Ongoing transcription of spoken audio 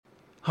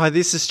Hi,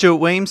 this is Stuart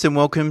Weems and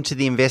welcome to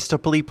the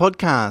Investopoly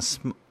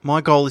podcast.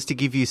 My goal is to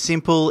give you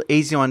simple,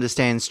 easy to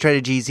understand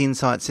strategies,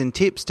 insights and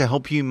tips to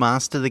help you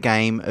master the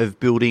game of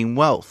building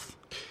wealth.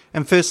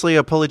 And firstly,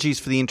 apologies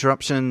for the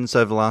interruptions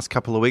over the last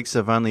couple of weeks.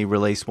 I've only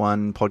released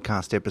one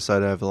podcast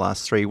episode over the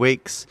last 3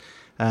 weeks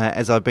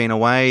as I've been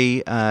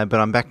away, but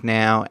I'm back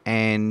now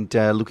and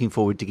looking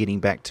forward to getting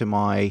back to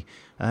my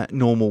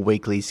normal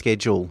weekly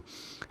schedule.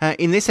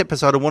 In this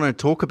episode, I want to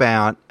talk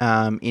about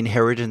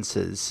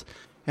inheritances.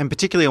 And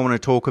particularly, I want to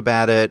talk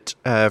about it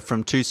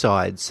from two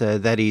sides.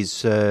 That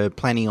is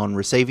planning on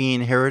receiving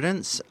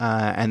inheritance,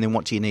 and then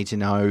what do you need to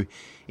know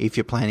if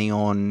you're planning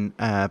on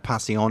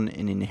passing on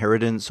an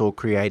inheritance or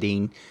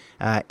creating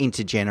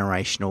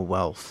intergenerational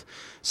wealth.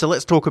 So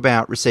let's talk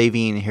about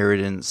receiving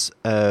inheritance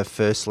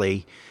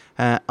firstly.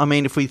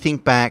 If we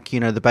think back,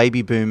 the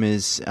baby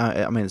boomers,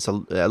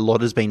 a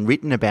lot has been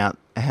written about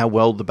how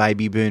well the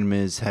baby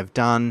boomers have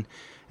done,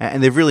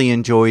 and they've really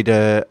enjoyed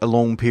a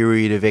long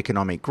period of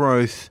economic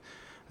growth.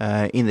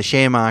 In the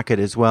share market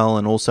as well,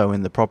 and also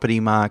in the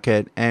property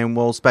market. And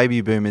whilst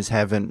baby boomers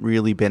haven't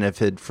really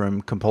benefited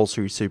from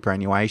compulsory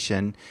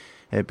superannuation,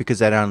 because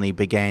that only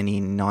began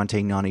in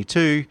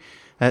 1992,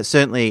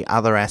 certainly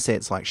other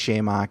assets like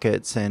share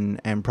markets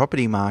and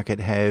property market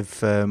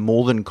have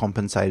more than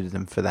compensated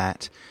them for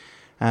that.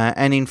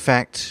 And in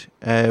fact,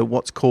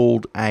 what's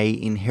called a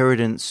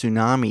inheritance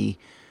tsunami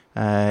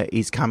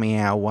is coming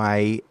our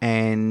way,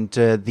 and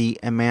the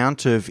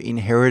amount of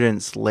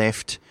inheritance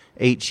left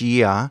each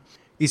year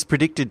is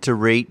predicted to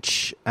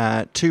reach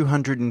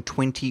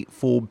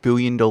 $224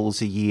 billion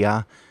a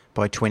year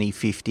by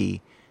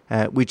 2050,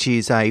 which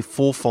is a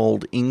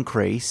fourfold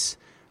increase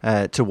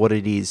to what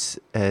it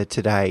is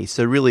today.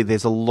 So really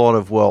there's a lot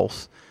of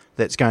wealth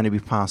that's going to be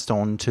passed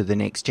on to the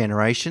next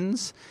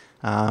generations,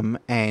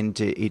 and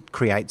it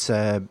creates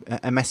a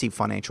massive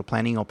financial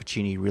planning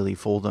opportunity really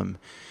for them.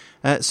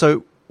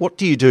 So what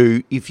do you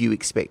do if you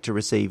expect to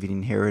receive an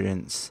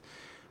inheritance?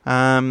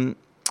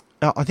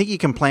 I think you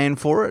can plan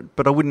for it,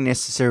 but I wouldn't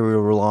necessarily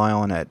rely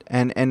on it.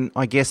 And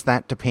I guess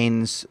that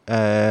depends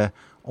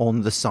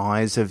on the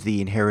size of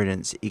the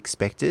inheritance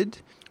expected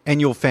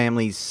and your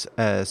family's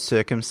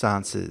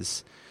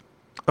circumstances.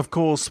 Of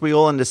course, we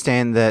all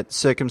understand that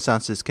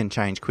circumstances can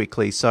change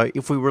quickly. So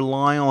if we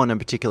rely on a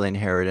particular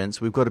inheritance,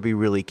 we've got to be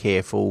really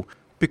careful,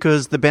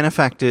 because the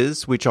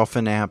benefactors, which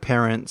often our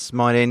parents,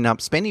 might end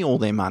up spending all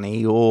their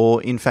money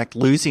or in fact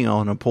losing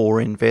on a poor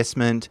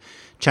investment,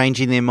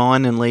 changing their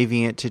mind and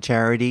leaving it to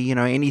charity.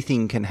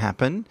 Anything can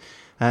happen.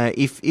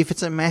 If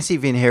it's a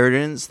massive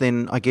inheritance,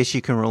 then I guess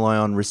you can rely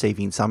on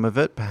receiving some of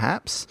it,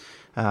 perhaps,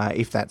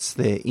 if that's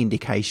the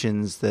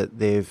indications that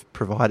they've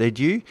provided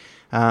you.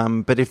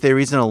 But if there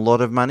isn't a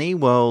lot of money,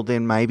 well,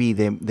 then maybe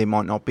there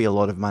might not be a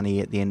lot of money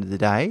at the end of the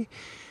day.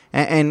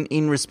 And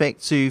in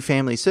respect to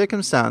family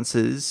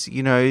circumstances,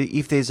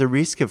 if there's a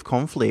risk of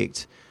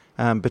conflict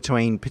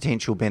between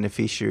potential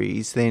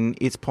beneficiaries, then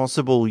it's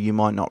possible you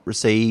might not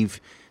receive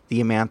the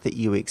amount that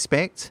you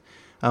expect,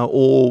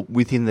 or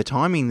within the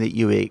timing that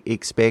you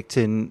expect.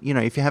 And,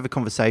 if you have a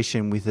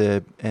conversation with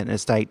an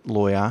estate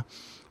lawyer,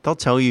 they'll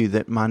tell you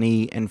that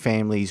money and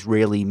families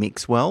rarely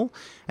mix well,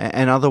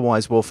 and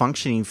otherwise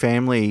well-functioning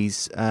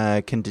families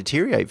can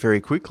deteriorate very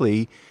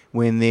quickly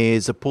when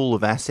there's a pool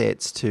of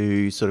assets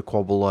to sort of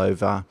quabble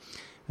over.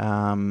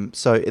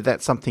 So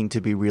that's something to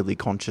be really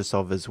conscious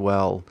of as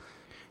well.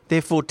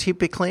 Therefore,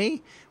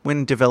 typically,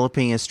 when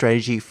developing a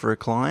strategy for a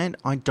client,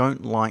 I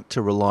don't like to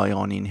rely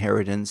on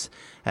inheritance,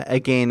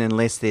 again,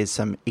 unless there's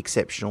some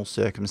exceptional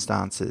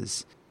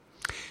circumstances.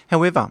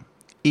 However,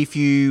 if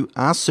you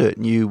are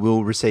certain you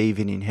will receive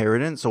an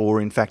inheritance, or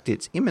in fact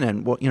it's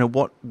imminent,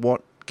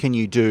 what can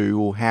you do,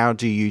 or how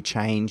do you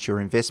change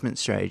your investment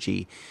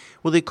strategy?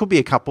 Well, there could be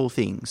a couple of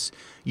things.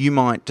 You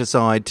might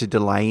decide to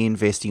delay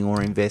investing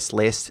or invest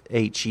less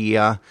each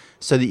year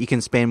so that you can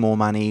spend more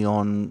money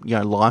on,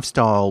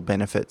 lifestyle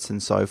benefits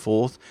and so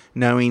forth,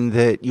 knowing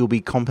that you'll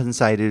be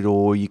compensated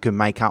or you can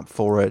make up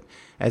for it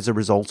as a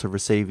result of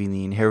receiving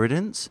the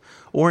inheritance.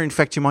 Or in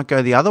fact, you might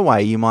go the other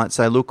way. You might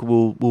say, look,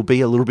 we'll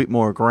be a little bit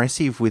more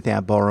aggressive with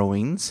our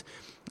borrowings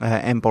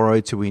and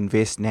borrow to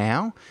invest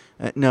now,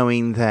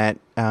 knowing that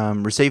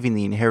receiving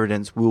the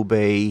inheritance will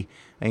be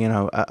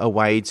a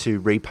way to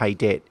repay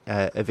debt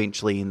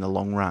eventually in the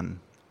long run.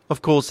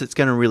 Of course, it's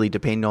going to really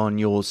depend on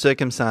your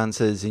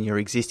circumstances and your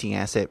existing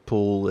asset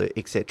pool,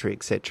 etc.,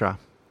 etc.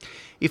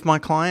 If my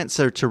clients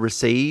are to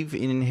receive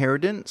an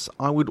inheritance,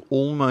 I would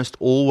almost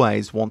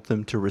always want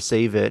them to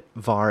receive it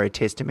via a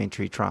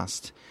testamentary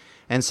trust.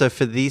 And so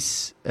for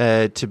this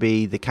to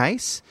be the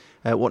case,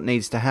 what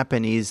needs to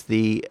happen is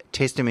the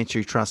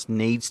testamentary trust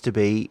needs to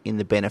be in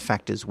the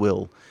benefactor's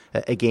will.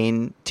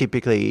 Again,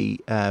 typically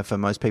for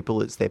most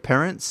people it's their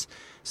parents,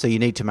 so you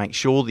need to make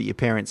sure that your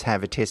parents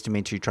have a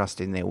testamentary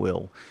trust in their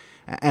will.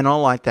 And I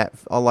like that.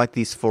 I like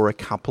this for a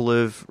couple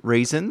of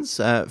reasons.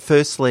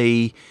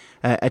 Firstly,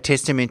 a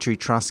testamentary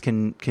trust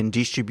can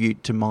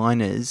distribute to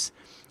minors,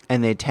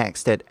 and they're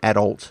taxed at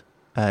adult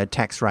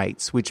tax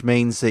rates, which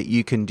means that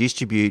you can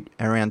distribute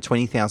around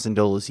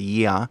 $20,000 a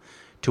year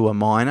to a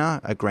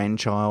minor, a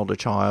grandchild, a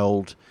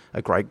child,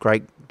 a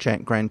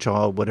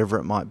great-great-grandchild, whatever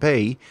it might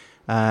be,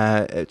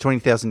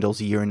 $20,000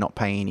 a year and not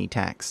pay any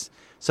tax.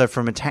 So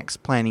from a tax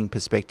planning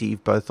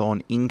perspective, both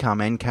on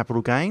income and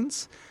capital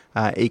gains,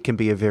 it can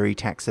be a very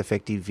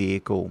tax-effective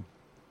vehicle.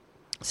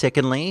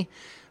 Secondly,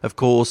 of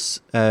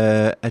course,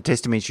 a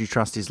testamentary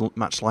trust is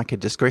much like a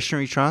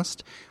discretionary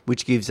trust,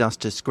 which gives us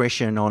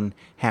discretion on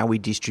how we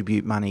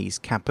distribute monies,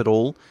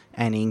 capital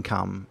and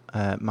income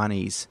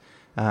monies.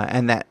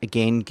 And that,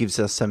 again, gives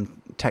us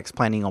some tax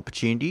planning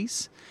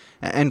opportunities.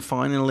 And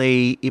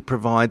finally, it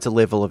provides a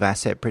level of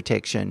asset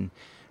protection.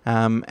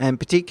 And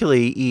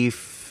particularly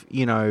if,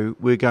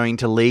 we're going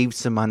to leave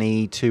some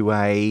money to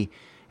a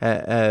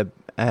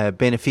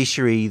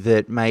beneficiary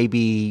that may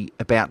be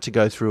about to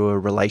go through a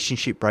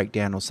relationship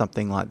breakdown or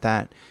something like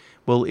that.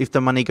 Well, if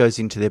the money goes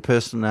into their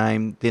personal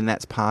name, then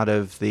that's part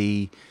of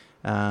the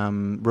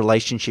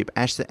relationship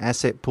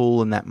asset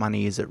pool, and that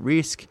money is at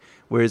risk.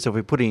 Whereas if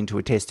we put it into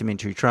a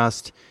testamentary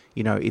trust,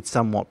 it's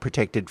somewhat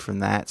protected from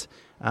that,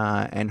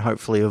 and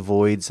hopefully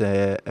avoids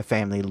a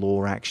family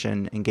law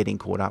action and getting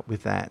caught up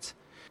with that.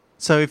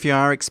 So if you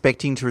are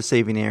expecting to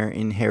receive an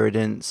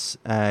inheritance,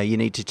 you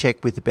need to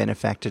check with the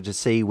benefactor to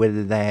see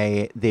whether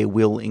their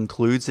will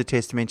includes a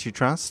testamentary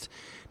trust.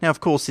 Now, of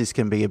course, this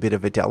can be a bit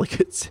of a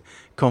delicate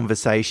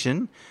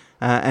conversation,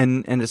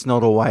 and it's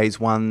not always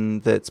one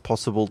that's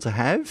possible to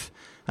have.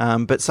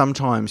 But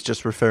sometimes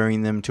just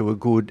referring them to a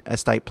good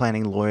estate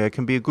planning lawyer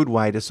can be a good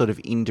way to sort of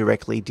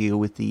indirectly deal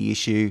with the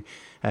issue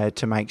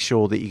to make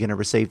sure that you're going to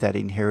receive that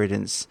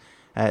inheritance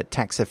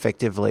tax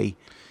effectively.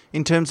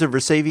 In terms of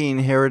receiving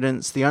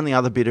inheritance, the only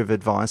other bit of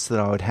advice that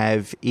I would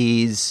have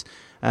is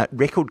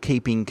record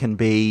keeping can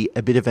be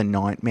a bit of a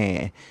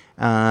nightmare,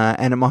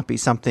 and it might be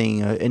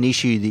something, an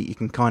issue that you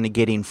can kind of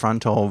get in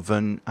front of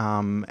and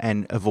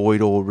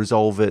avoid or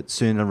resolve it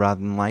sooner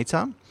rather than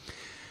later.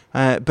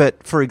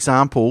 But for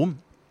example,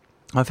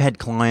 I've had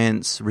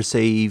clients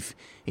receive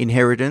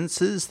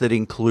inheritances that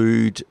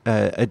include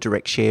a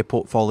direct share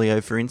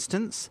portfolio, for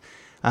instance,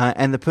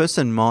 and the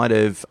person might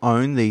have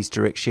owned these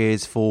direct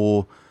shares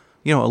for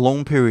a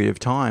long period of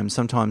time,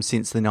 sometimes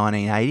since the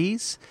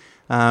 1980s.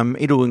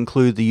 It'll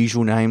include the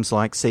usual names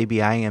like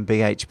CBA and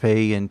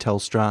BHP and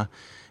Telstra,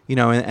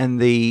 and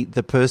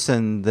the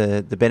person,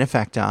 the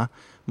benefactor,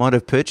 might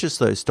have purchased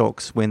those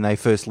stocks when they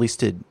first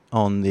listed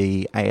on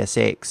the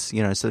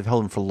ASX, so they've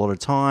held them for a lot of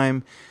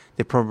time.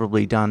 They've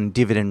probably done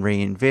dividend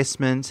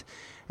reinvestment.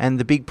 And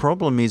the big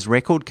problem is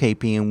record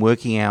keeping and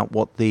working out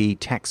what the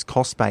tax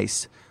cost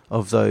base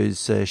of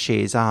those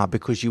shares are,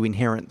 because you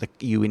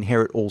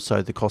inherit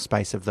also the cost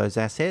base of those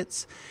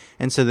assets.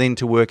 And so then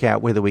to work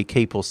out whether we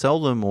keep or sell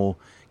them, or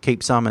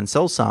keep some and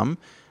sell some,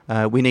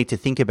 we need to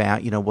think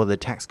about, what are the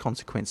tax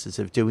consequences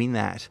of doing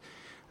that.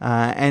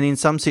 And in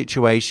some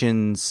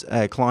situations,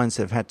 clients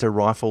have had to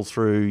rifle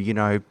through,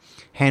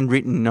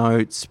 handwritten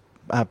notes,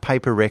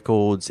 paper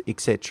records,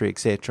 etc.,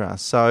 etc.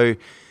 So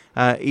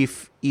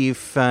if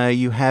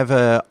you have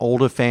an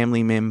older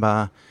family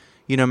member,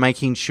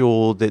 making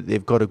sure that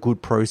they've got a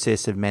good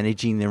process of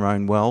managing their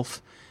own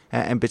wealth,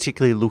 and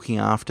particularly looking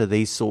after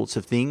these sorts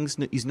of things,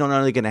 is not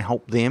only going to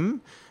help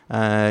them,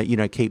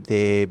 keep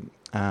their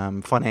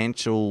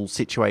financial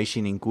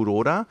situation in good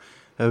order,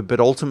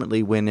 but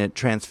ultimately when it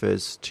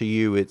transfers to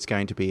you, it's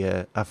going to be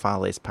a far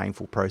less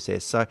painful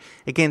process. So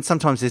again,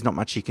 sometimes there's not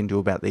much you can do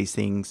about these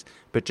things,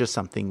 but just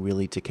something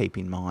really to keep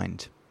in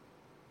mind.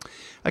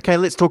 Okay,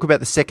 let's talk about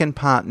the second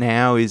part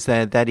now, is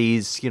that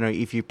is,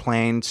 if you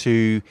plan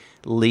to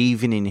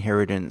leave an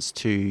inheritance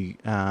to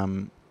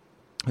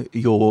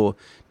your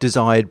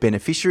desired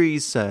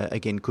beneficiaries,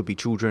 again, could be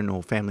children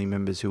or family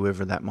members,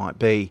 whoever that might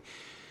be.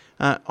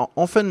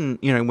 Often,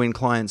 when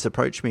clients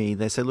approach me,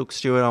 they say, look,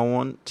 Stuart, I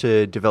want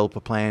to develop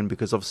a plan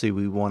because obviously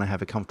we want to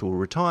have a comfortable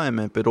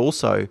retirement, but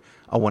also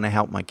I want to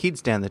help my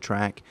kids down the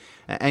track.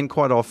 And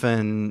quite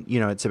often,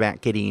 it's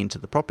about getting into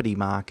the property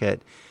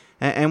market.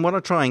 And what I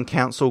try and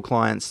counsel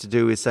clients to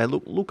do is say,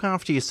 look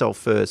after yourself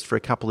first for a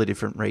couple of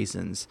different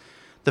reasons.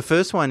 The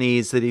first one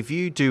is that if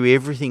you do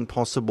everything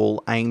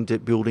possible aimed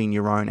at building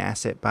your own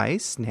asset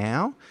base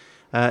now,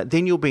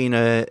 then you'll be in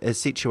a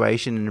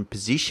situation and a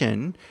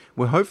position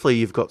where hopefully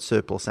you've got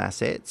surplus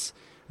assets,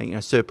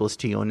 surplus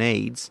to your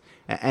needs,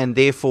 and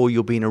therefore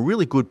you'll be in a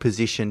really good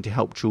position to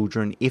help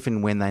children if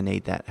and when they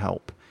need that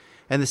help.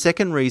 And the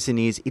second reason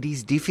is it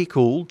is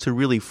difficult to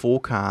really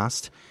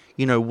forecast,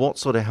 what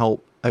sort of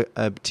help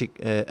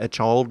a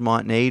child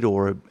might need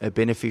or a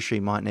beneficiary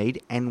might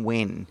need, and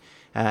when.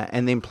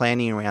 And then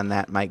planning around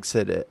that makes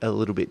it a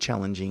little bit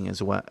challenging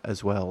as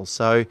well.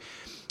 So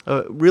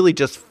really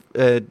just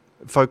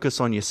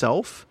focus on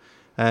yourself.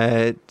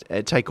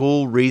 Take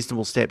all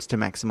reasonable steps to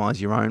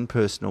maximise your own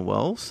personal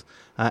wealth,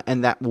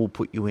 and that will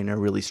put you in a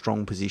really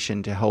strong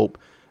position to help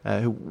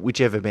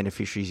whichever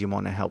beneficiaries you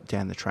want to help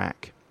down the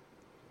track.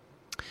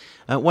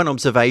 One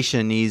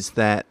observation is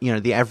that,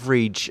 the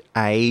average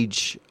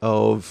age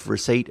of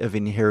receipt of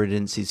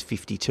inheritance is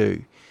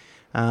 52.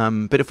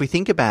 But if we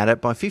think about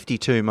it, by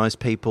 52, most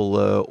people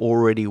are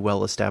already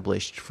well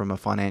established from a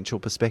financial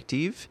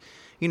perspective.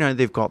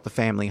 they've got the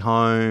family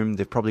home,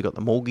 they've probably got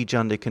the mortgage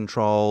under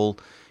control,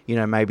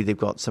 maybe they've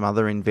got some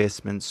other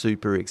investments,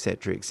 super,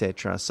 etc.,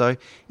 etc. So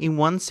in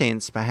one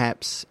sense,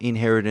 perhaps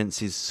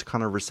inheritance is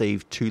kind of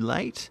received too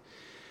late.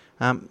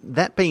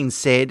 That being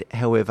said,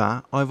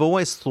 however, I've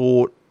always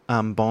thought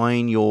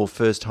buying your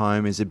first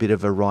home is a bit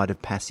of a rite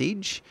of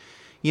passage.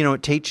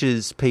 It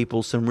teaches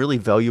people some really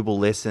valuable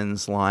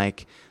lessons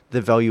like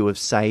the value of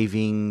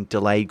saving,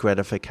 delayed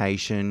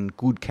gratification,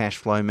 good cash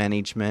flow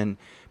management,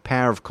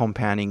 power of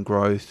compounding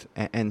growth,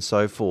 and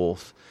so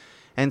forth.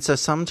 And so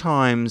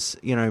sometimes,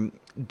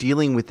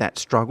 dealing with that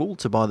struggle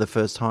to buy the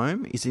first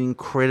home is an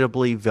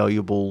incredibly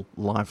valuable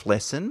life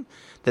lesson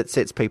that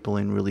sets people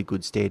in really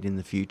good stead in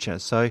the future.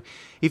 So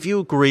if you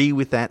agree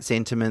with that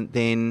sentiment,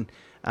 then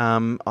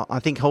I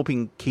think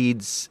helping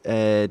kids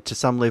to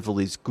some level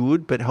is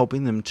good, but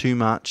helping them too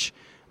much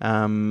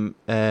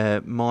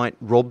might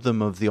rob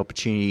them of the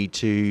opportunity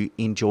to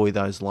enjoy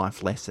those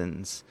life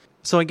lessons.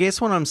 So I guess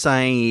what I'm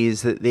saying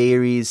is that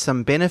there is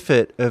some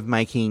benefit of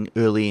making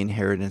early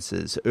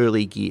inheritances,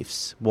 early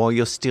gifts, while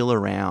you're still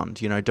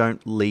around.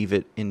 Don't leave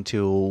it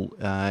until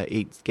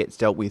it gets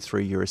dealt with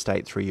through your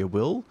estate, through your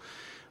will.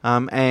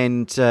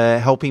 And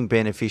helping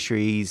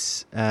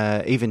beneficiaries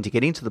even to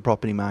get into the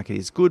property market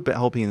is good, but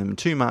helping them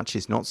too much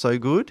is not so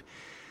good.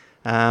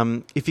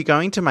 If you're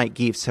going to make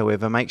gifts,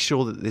 however, make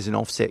sure that there's an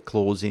offset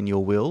clause in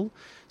your will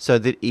so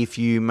that if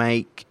you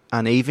make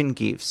uneven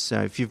gifts,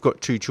 so if you've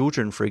got 2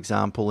 children, for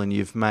example, and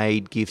you've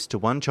made gifts to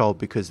one child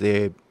because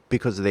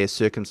of their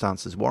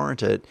circumstances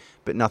warrant it,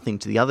 but nothing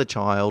to the other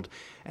child,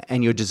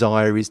 and your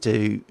desire is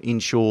to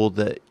ensure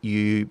that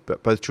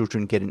both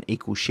children get an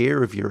equal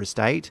share of your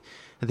estate,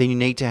 then you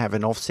need to have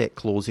an offset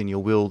clause in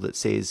your will that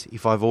says,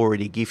 if I've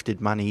already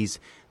gifted monies,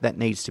 that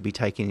needs to be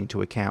taken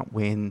into account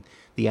when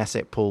the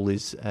asset pool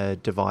is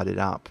divided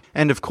up.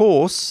 And of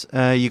course,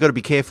 you've got to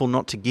be careful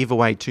not to give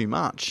away too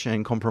much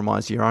and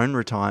compromise your own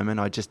retirement.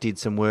 I just did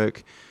some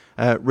work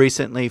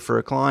recently for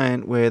a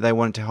client where they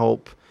wanted to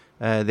help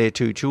their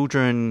 2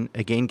 children,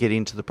 again, get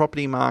into the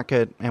property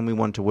market, and we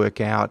wanted to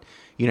work out,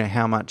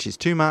 how much is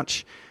too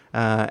much.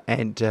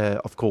 And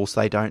of course,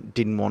 they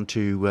didn't want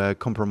to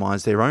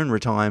compromise their own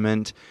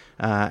retirement,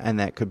 and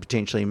that could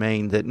potentially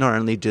mean that not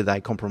only do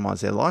they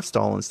compromise their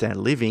lifestyle and standard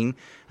of living,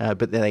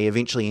 but they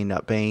eventually end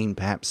up being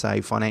perhaps a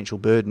financial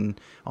burden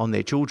on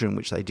their children,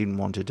 which they didn't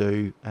want to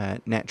do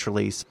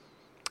naturally.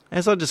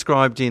 As I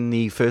described in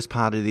the first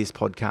part of this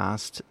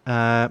podcast,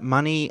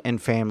 money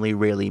and family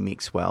rarely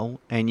mix well,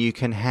 and you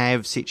can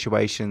have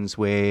situations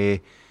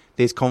where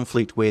there's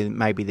conflict where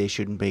maybe there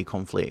shouldn't be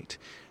conflict.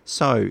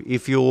 So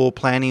if you're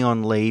planning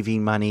on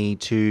leaving money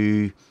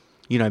to,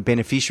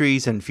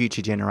 beneficiaries and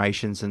future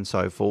generations and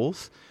so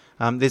forth,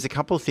 there's a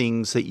couple of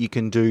things that you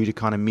can do to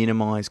kind of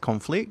minimise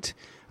conflict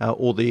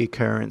or the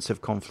occurrence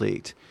of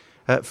conflict.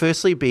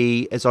 Firstly,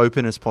 be as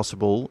open as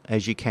possible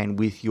as you can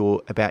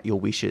about your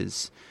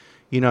wishes.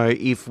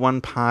 If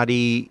one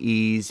party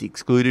is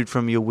excluded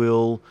from your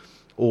will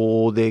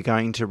or they're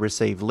going to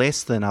receive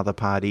less than other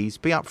parties,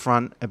 be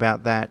upfront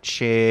about that,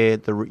 share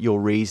your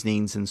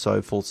reasonings and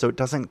so forth, so it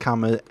doesn't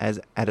come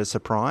at a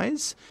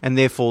surprise, and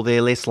therefore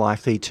they're less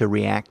likely to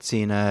react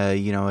in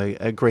a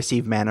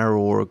aggressive manner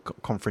or a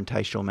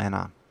confrontational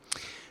manner.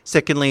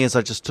 Secondly, as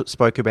I just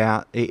spoke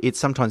about, it's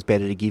sometimes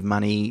better to give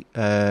money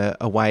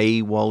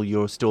away while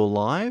you're still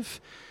alive.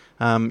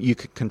 You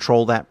can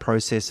control that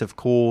process, of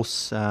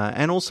course,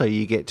 and also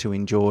you get to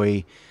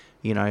enjoy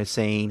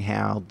seeing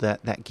how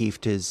that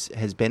gift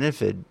has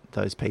benefited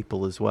those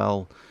people as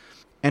well.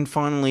 And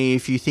finally,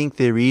 if you think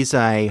there is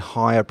a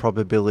higher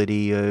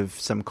probability of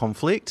some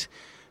conflict,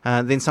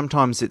 then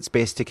sometimes it's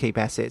best to keep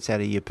assets out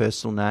of your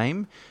personal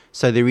name,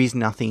 so there is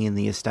nothing in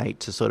the estate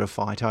to sort of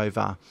fight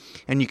over.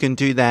 And you can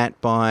do that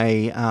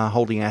by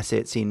holding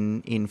assets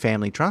in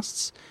family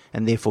trusts,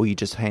 and therefore you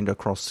just hand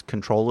across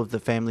control of the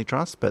family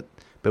trust, but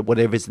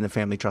whatever's in the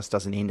family trust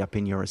doesn't end up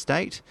in your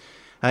estate.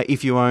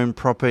 If you own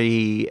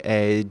property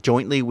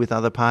jointly with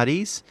other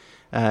parties,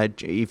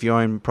 if you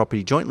own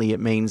property jointly, it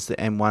means that,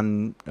 and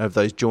one of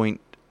those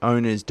joint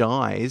owners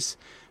dies,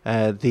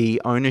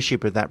 the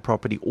ownership of that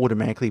property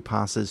automatically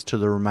passes to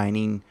the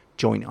remaining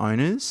joint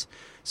owners.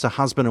 So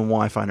husband and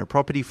wife own a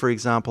property, for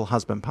example,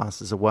 husband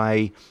passes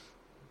away,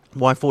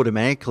 wife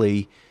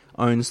automatically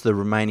owns the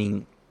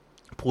remaining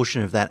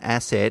portion of that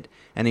asset,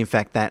 and in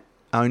fact that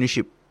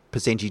ownership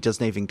percentage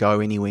doesn't even go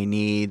anywhere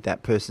near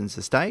that person's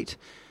estate.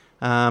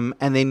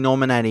 And then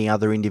nominating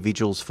other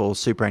individuals for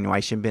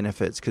superannuation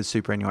benefits, because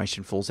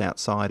superannuation falls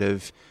outside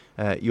of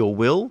your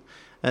will.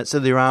 So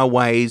there are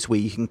ways where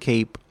you can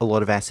keep a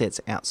lot of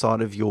assets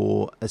outside of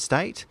your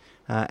estate,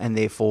 and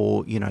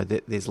therefore,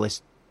 there's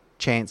less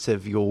chance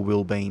of your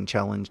will being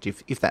challenged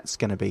if that's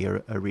going to be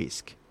a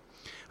risk.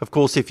 Of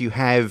course, if you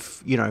have,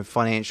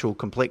 financial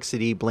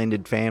complexity,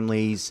 blended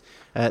families,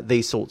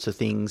 these sorts of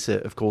things,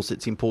 of course,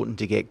 it's important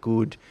to get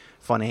good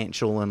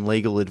financial and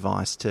legal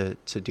advice to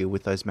deal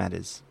with those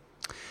matters.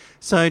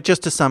 So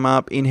just to sum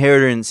up,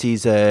 inheritance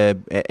is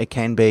it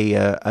can be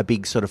a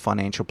big sort of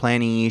financial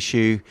planning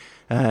issue.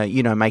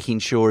 Making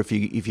sure if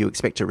you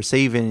expect to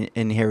receive an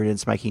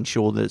inheritance, making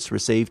sure that it's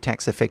received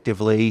tax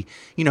effectively,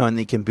 and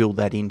you can build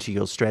that into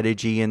your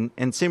strategy.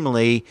 And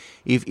similarly,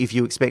 if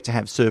you expect to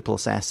have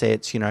surplus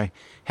assets,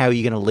 how are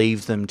you going to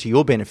leave them to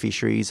your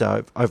beneficiaries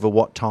over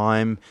what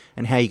time,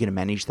 and how are you going to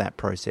manage that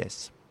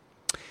process?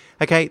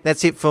 Okay,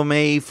 that's it for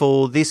me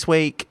for this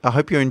week. I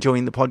hope you're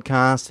enjoying the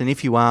podcast, and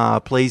if you are,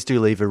 please do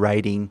leave a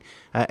rating.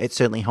 It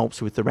certainly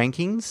helps with the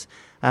rankings.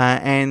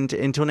 And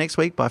until next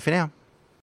week, bye for now.